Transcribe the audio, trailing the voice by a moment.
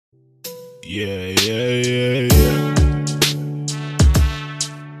Yeah, yeah, yeah, yeah.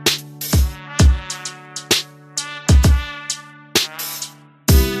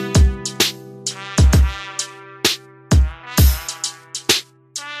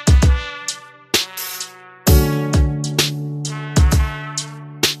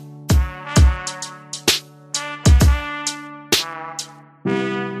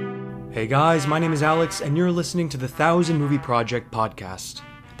 Hey guys, my name is Alex, and you're listening to the 1000 Movie Project podcast.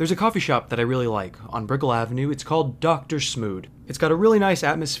 There's a coffee shop that I really like on Brickell Avenue. It's called Dr. Smood. It's got a really nice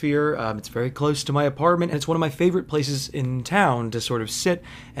atmosphere, it's very close to my apartment, and it's one of my favorite places in town to sort of sit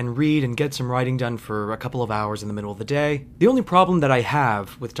and read and get some writing done for a couple of hours in the middle of the day. The only problem that I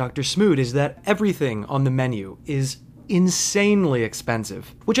have with Dr. Smood is that everything on the menu is insanely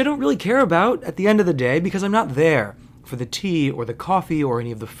expensive, which I don't really care about at the end of the day because I'm not there for the tea or the coffee or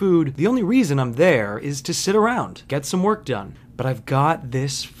any of the food. The only reason I'm there is to sit around, get some work done. But I've got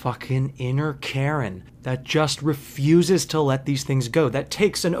this fucking inner Karen that just refuses to let these things go, that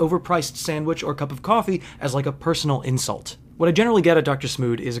takes an overpriced sandwich or cup of coffee as like a personal insult. What I generally get at Dr.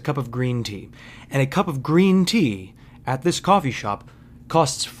 Smood is a cup of green tea. And a cup of green tea at this coffee shop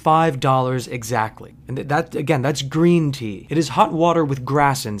costs $5 exactly. And that's green tea. It is hot water with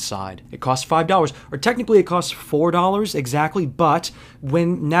grass inside. It costs $5. Or technically it costs $4 exactly, but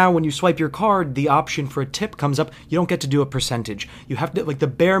when you swipe your card, the option for a tip comes up. You don't get to do a percentage. You have to, the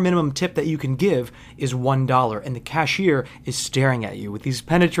bare minimum tip that you can give is $1, and the cashier is staring at you with these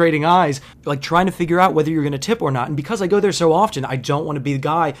penetrating eyes, trying to figure out whether you're going to tip or not. And because I go there so often, I don't want to be the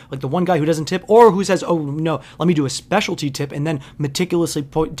guy, the one guy who doesn't tip, or who says, oh no, let me do a specialty tip, and then meticulously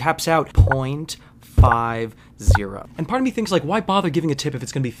taps out 0.50. And part of me thinks, why bother giving a tip if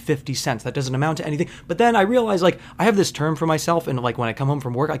it's going to be 50 cents? That doesn't amount to anything. But then I realize, I have this term for myself, and when I come home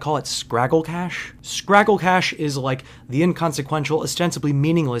from work, I call it Scraggle Cash. Scraggle Cash is the inconsequential, ostensibly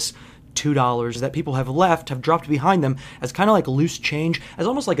meaningless $2 that people have dropped behind them as kind of like loose change, as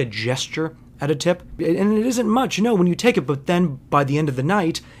almost like a gesture at a tip. And it isn't much, when you take it, but then by the end of the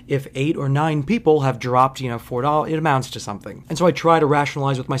night, if 8 or 9 people have dropped, $4, it amounts to something. And so I try to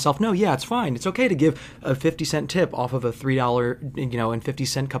rationalize with myself, no, yeah, it's fine. It's okay to give a 50-cent tip off of a $3, and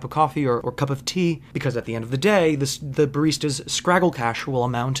 50-cent cup of coffee or cup of tea, because at the end of the day, the barista's Scraggle Cash will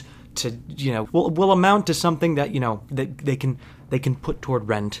amount to, will amount to something that, that they can put toward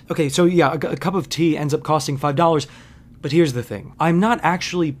rent. Okay, so yeah, a cup of tea ends up costing $5, but here's the thing. I'm not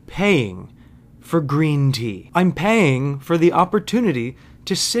actually paying for green tea. I'm paying for the opportunity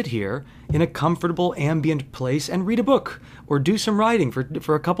to sit here in a comfortable ambient place and read a book or do some writing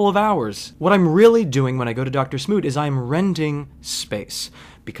for a couple of hours. What I'm really doing when I go to Dr. Smood is I'm renting space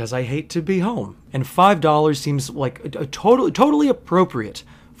because I hate to be home. And $5 seems like a totally appropriate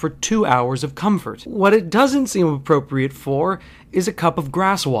for 2 hours of comfort. What it doesn't seem appropriate for is a cup of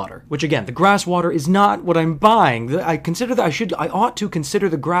grass water, which again, the grass water is not what I'm buying. I ought to consider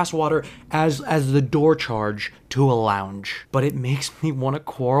the grass water as the door charge to a lounge. But it makes me want to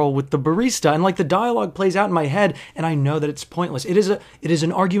quarrel with the barista, and the dialogue plays out in my head, and I know that it's pointless. It is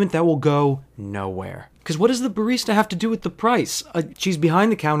an argument that will go nowhere. Because what does the barista have to do with the price? She's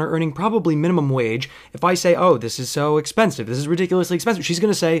behind the counter earning probably minimum wage. If I say, oh, this is so expensive, this is ridiculously expensive, she's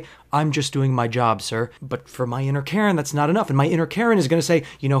going to say, I'm just doing my job, sir. But for my inner Karen, that's not enough. And my inner Karen is going to say,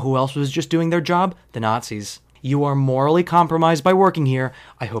 you know who else was just doing their job? The Nazis. You are morally compromised by working here.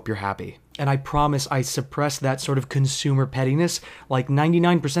 I hope you're happy. And I promise I suppress that sort of consumer pettiness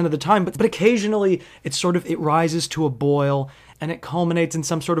 99% of the time. But occasionally it rises to a boil, and it culminates in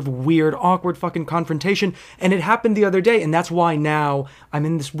some sort of weird, awkward fucking confrontation. And it happened the other day, and that's why now I'm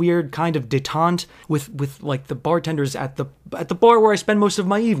in this weird kind of detente with the bartenders at the bar where I spend most of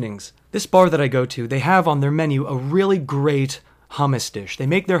my evenings. This bar that I go to, they have on their menu a really great hummus dish. They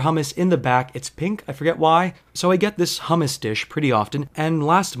make their hummus in the back. It's pink, I forget why. So I get this hummus dish pretty often, and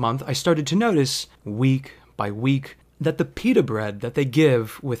last month I started to notice, week by week, that the pita bread that they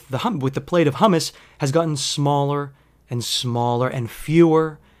give with the plate of hummus has gotten smaller and smaller and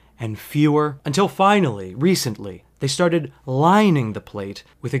fewer, until finally, recently, they started lining the plate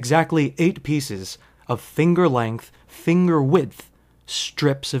with exactly 8 pieces of finger-length, finger-width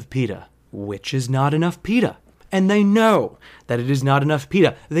strips of pita, which is not enough pita. And they know that it is not enough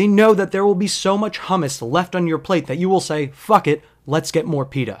pita. They know that there will be so much hummus left on your plate that you will say, fuck it, let's get more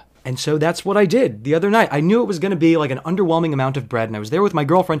pita. And so that's what I did the other night. I knew it was going to be an underwhelming amount of bread, and I was there with my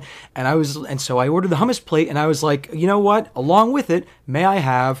girlfriend, and so I ordered the hummus plate, and I was like, you know what? Along with it, may I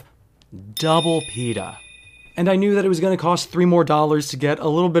have double pita? And I knew that it was going to cost $3 more to get a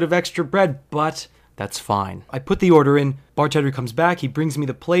little bit of extra bread, but that's fine. I put the order in, bartender comes back, he brings me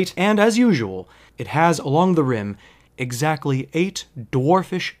the plate, and as usual, it has along the rim exactly 8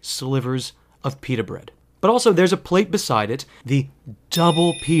 dwarfish slivers of pita bread. But also there's a plate beside it, the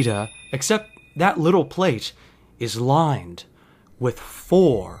double pita, except that little plate is lined with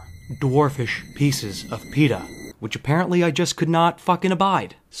 4 dwarfish pieces of pita, which apparently I just could not fucking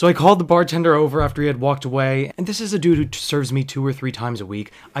abide. So I called the bartender over after he had walked away, and this is a dude who serves me 2 or 3 times a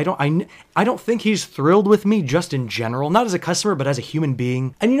week. I don't think he's thrilled with me just in general, not as a customer, but as a human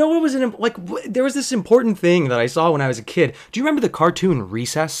being. And you know what was there was this important thing that I saw when I was a kid. Do you remember the cartoon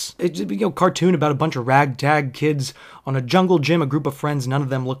Recess? Cartoon about a bunch of ragtag kids on a jungle gym, a group of friends, none of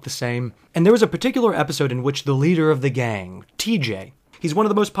them looked the same. And there was a particular episode in which the leader of the gang, TJ, he's one of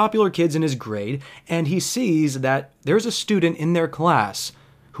the most popular kids in his grade, and he sees that there's a student in their class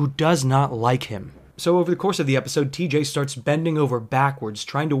who does not like him. So over the course of the episode, TJ starts bending over backwards,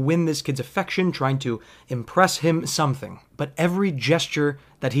 trying to win this kid's affection, trying to impress him something. But every gesture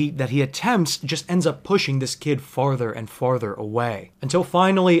that he attempts just ends up pushing this kid farther and farther away. Until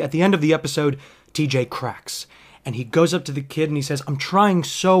finally, at the end of the episode, TJ cracks. And he goes up to the kid and he says, "I'm trying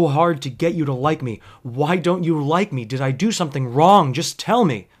so hard to get you to like me. Why don't you like me? Did I do something wrong? Just tell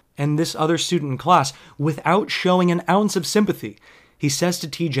me." And this other student in class, without showing an ounce of sympathy, he says to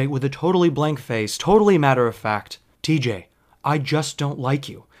TJ with a totally blank face, totally matter of fact, "TJ, I just don't like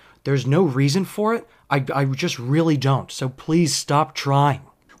you. There's no reason for it. I just really don't. So please stop trying."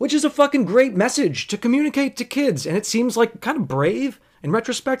 Which is a fucking great message to communicate to kids. And it seems like kind of brave in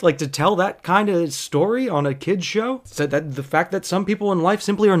retrospect, like to tell that kind of story on a kid's show. So that the fact that some people in life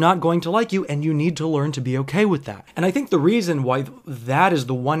simply are not going to like you, and you need to learn to be okay with that. And I think the reason why that is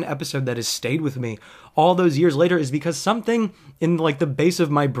the one episode that has stayed with me all those years later is because something in like the base of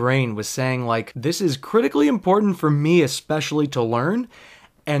my brain was saying like, this is critically important for me especially to learn,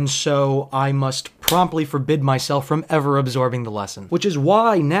 and so I must promptly forbid myself from ever absorbing the lesson. Which is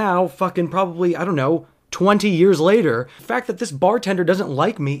why now, fucking probably, 20 years later, the fact that this bartender doesn't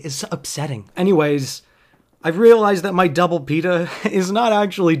like me is upsetting. Anyways, I've realized that my double pita is not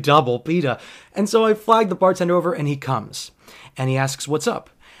actually double pita, and so I flag the bartender over and he comes. And he asks what's up.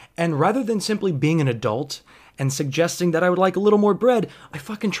 And rather than simply being an adult and suggesting that I would like a little more bread, I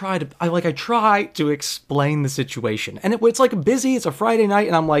try to explain the situation. And it's like busy, it's a Friday night,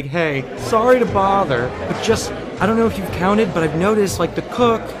 and I'm like, "Hey, sorry to bother, but just, I don't know if you've counted, but I've noticed like the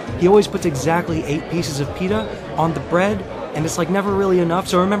cook, he always puts exactly 8 pieces of pita on the bread, and it's like never really enough.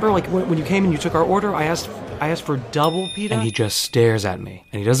 So remember like when you came and you took our order, I asked for double pita?" And he just stares at me,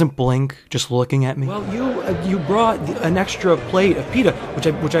 and he doesn't blink, just looking at me. "Well, you brought an extra plate of pita,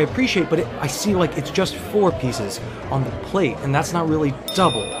 which I appreciate, but I see like it's just 4 pieces on the plate, and that's not really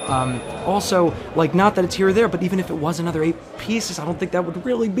double. Also, like not that it's here or there, but even if it was another 8 pieces, I don't think that would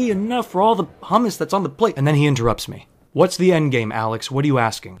really be enough for all the hummus that's on the plate." And then he interrupts me. "What's the end game, Alex? What are you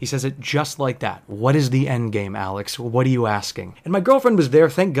asking?" He says it just like that. "What is the end game, Alex? What are you asking?" And my girlfriend was there,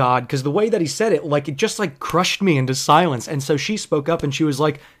 thank God, because the way that he said it, like it just like crushed me into silence. And so she spoke up and she was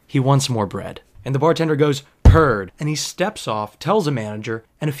like, "He wants more bread." And the bartender goes, "Heard." And he steps off, tells a manager,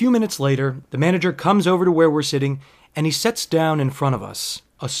 and a few minutes later, the manager comes over to where we're sitting and he sets down in front of us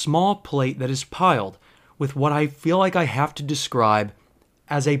a small plate that is piled with what I feel like I have to describe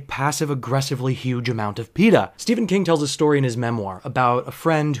as a passive-aggressively huge amount of pita. Stephen King tells a story in his memoir about a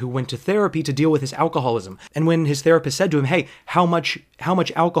friend who went to therapy to deal with his alcoholism. And when his therapist said to him, "Hey, how much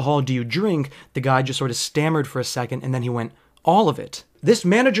alcohol do you drink?" the guy just sort of stammered for a second, and then he went, "All of it." This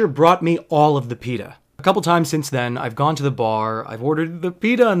manager brought me all of the pita. A couple times since then, I've gone to the bar, I've ordered the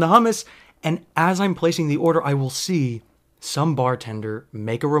pita and the hummus, and as I'm placing the order, I will see some bartender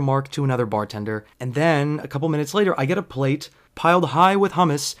make a remark to another bartender, and then a couple minutes later, I get a plate piled high with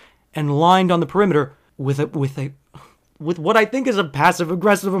hummus and lined on the perimeter with what I think is a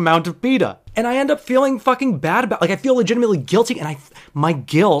passive-aggressive amount of pita. And I end up feeling fucking bad about, I feel legitimately guilty, and my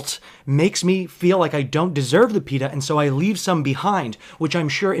guilt makes me feel like I don't deserve the pita, and so I leave some behind, which I'm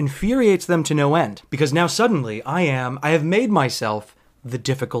sure infuriates them to no end. Because now suddenly, I have made myself the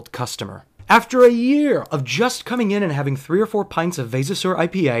difficult customer. After a year of just coming in and having 3 or 4 pints of Vasasur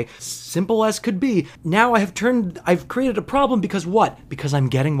IPA, simple as could be, now I've created a problem because what? Because I'm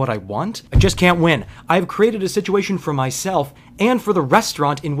getting what I want? I just can't win. I've created a situation for myself and for the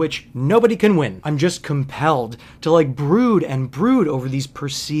restaurant in which nobody can win. I'm just compelled to brood and brood over these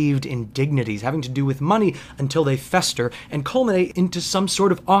perceived indignities having to do with money until they fester and culminate into some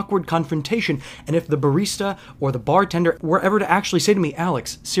sort of awkward confrontation. And if the barista or the bartender were ever to actually say to me,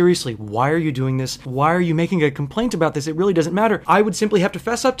 "Alex, seriously, why are you doing this? Why are you making a complaint about this? It really doesn't matter," I would simply have to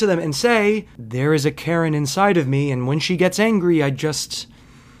fess up to them and say, there is a Karen inside of me, and when she gets angry, I just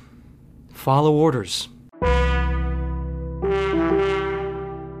follow orders.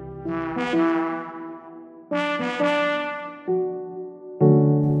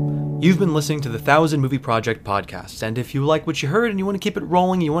 You've been listening to the 1000 Movie Project podcast, and if you like what you heard and you want to keep it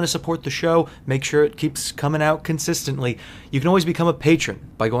rolling, you want to support the show, make sure it keeps coming out consistently, you can always become a patron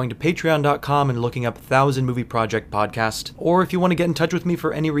by going to patreon.com and looking up 1000 Movie Project podcast. Or if you want to get in touch with me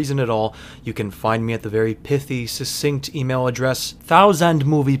for any reason at all, you can find me at the very pithy, succinct email address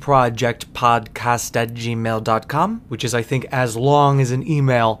 1000movieprojectpodcast@gmail.com, which is, I think, as long as an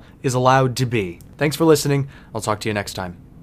email is allowed to be. Thanks for listening. I'll talk to you next time.